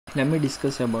Let me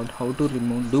discuss about how to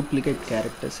remove duplicate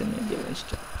characters in a given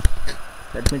string.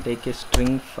 Let me take a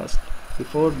string first.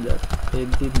 Before that,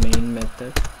 take the main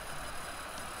method.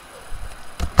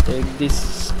 Take this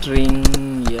string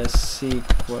s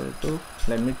equal to,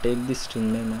 let me take the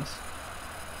string name as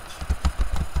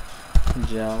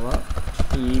Java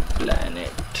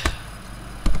ePlanet.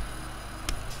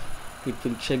 It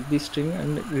will check the string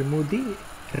and remove the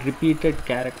repeated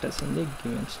characters in the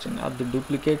given string or the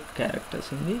duplicate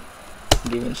characters in the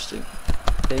given string.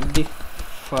 Take the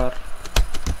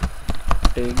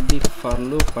for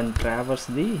loop and traverse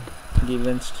the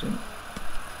given string.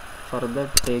 Further,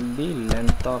 take the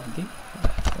length of the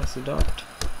s dot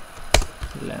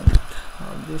length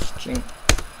of the string,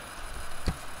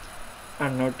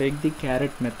 and now take the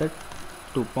caret method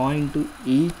to point to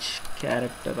each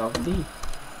character of the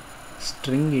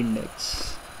string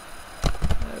index.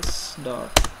 S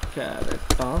dot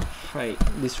caret of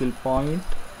 5. This will point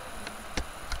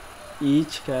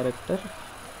each character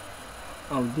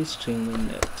of the string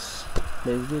index.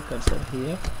 Place the cursor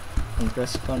here and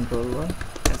press Ctrl 1.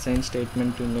 Assign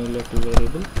statement to new local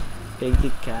variable. Take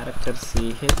the character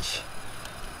ch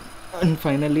and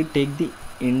finally take the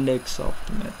index of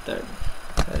method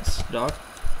s dot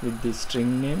with the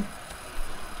string name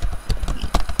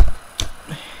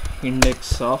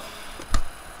index of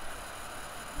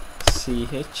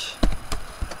ch.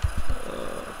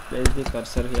 Place the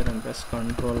cursor here and press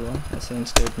Ctrl 1. Assign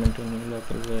statement to new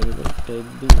local variable. Take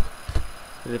the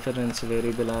reference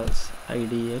variable as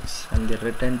idx and the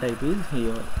return type is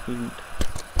your int.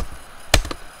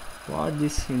 What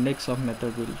this index of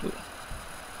method will do?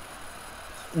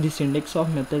 This index of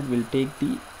method will take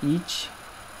the each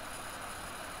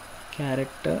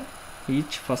character,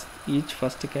 each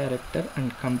first character,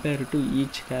 and compare to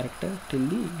each character till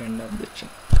the end of the chain.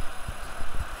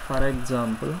 For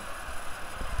example,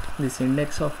 this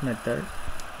index of method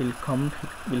will come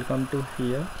to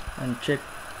here and check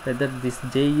whether this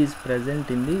j is present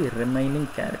in the remaining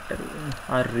character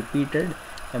or repeated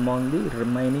among the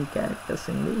remaining characters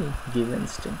in the given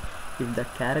string. If the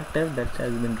character that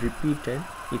has been repeated,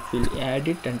 it will add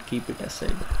it and keep it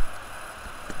aside.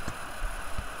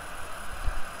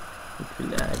 It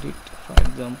will add it, for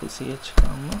example, ch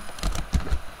comma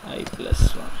I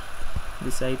plus 1.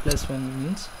 This I plus 1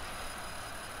 means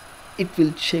it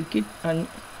will check it, and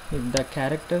if the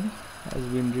character has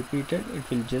been repeated, it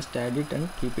will just add it and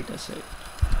keep it aside.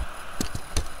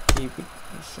 Take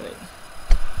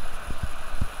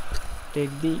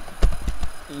the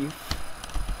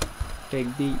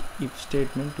if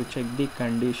statement to check the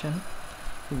condition.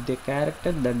 If the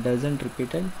character that doesn't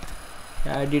repeat it,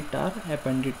 add it or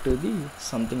append it to the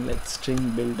something like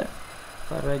string builder.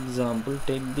 For example,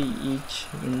 take the each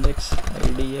index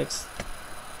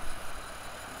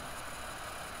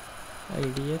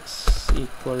idx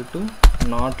equal to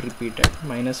not repeated.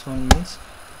 Minus 1 means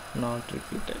not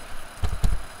repeated.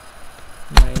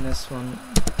 Minus 1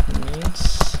 means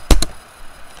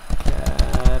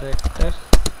character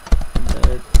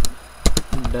that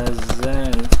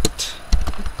doesn't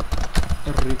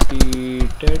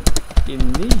repeated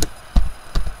in the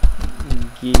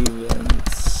given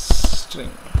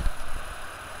string.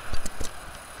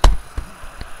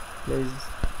 Please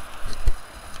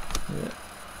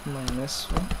minus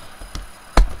 1.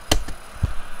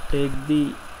 Take the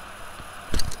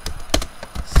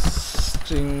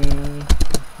string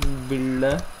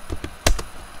builder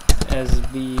as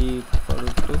b equal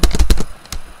to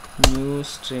new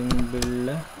string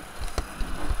builder.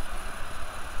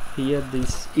 Here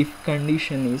this if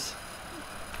condition is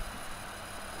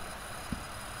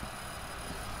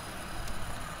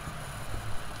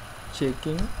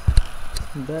checking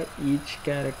the each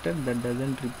character that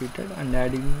doesn't repeated and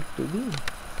adding it to the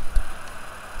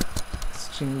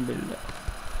string builder.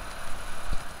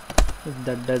 If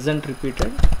that doesn't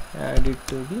repeated, add it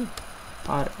to the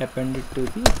or append it to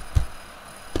the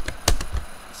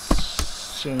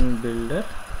string builder.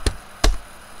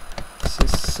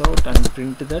 Sys out and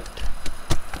print that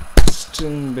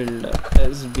string builder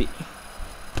sb.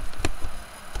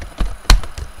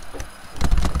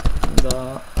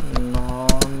 The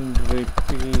non-repeated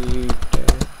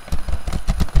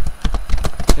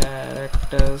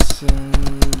characters in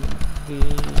the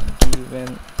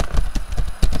given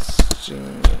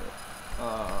string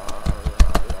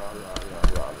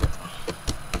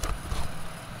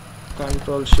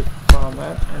Control Shift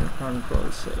format and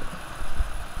Control save.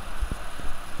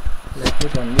 Let me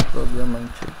run the program and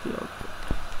check the output.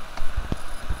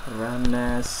 Run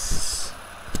as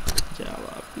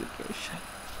Java application.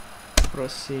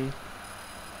 Proceed.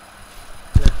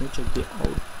 Let me check the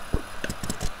output.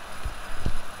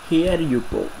 Here you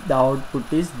go. The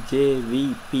output is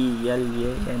JVPLANET.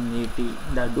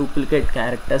 The duplicate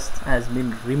characters has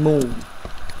been removed.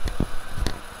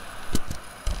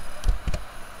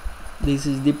 This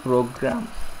is the program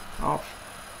of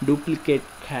duplicate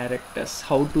characters.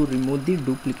 How to remove the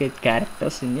duplicate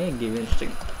characters in a given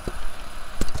string.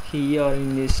 Here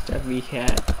in this step we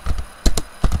have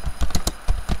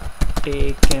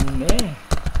taken a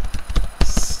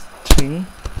string.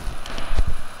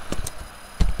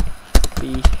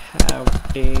 We have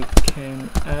taken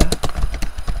a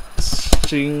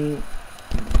string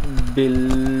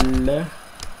builder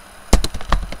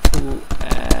to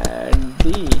add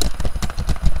the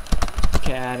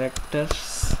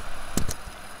characters.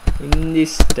 In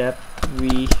this step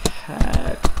we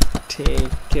have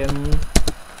taken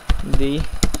the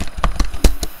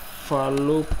for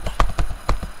loop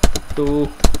to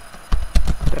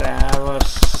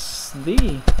traverse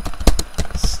the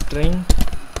string.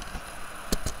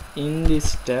 In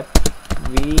this step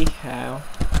we have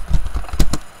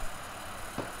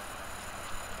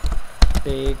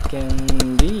taken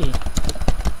the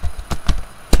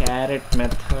charat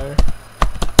method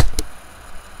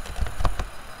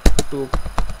to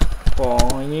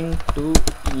point to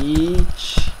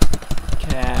each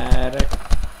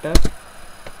character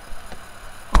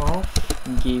of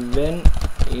given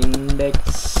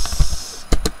index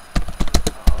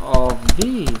of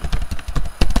the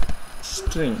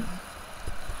string.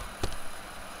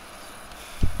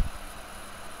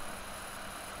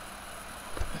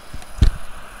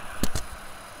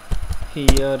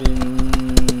 Here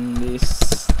in this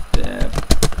step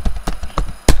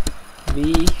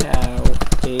we have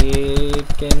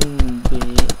taken the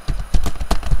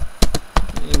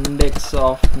index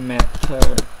of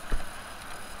method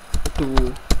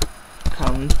to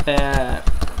compare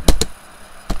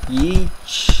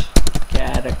each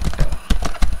character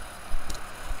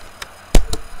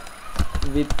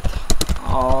with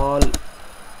all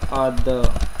other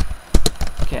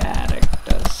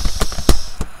characters.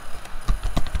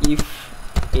 If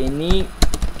any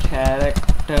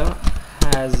character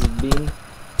has been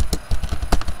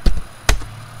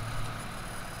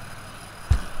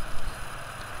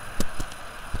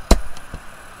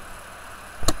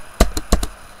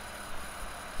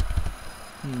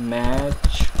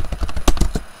matched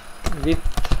with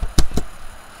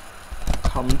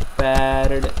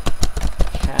compared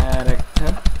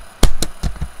character,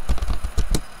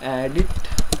 add it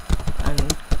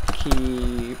and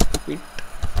keep it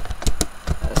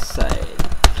aside.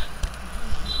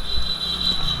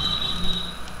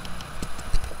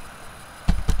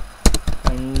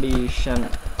 Condition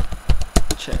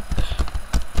check.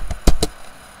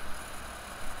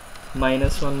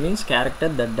 -1 means character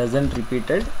that doesn't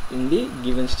repeated in the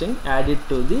given string. Add it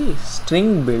to the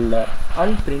string builder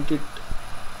and print it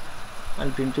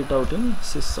out in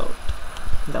sysout.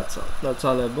 That's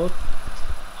all about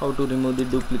how to remove the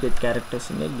duplicate characters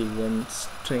in a given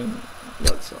string.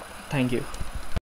 That's all. Thank you.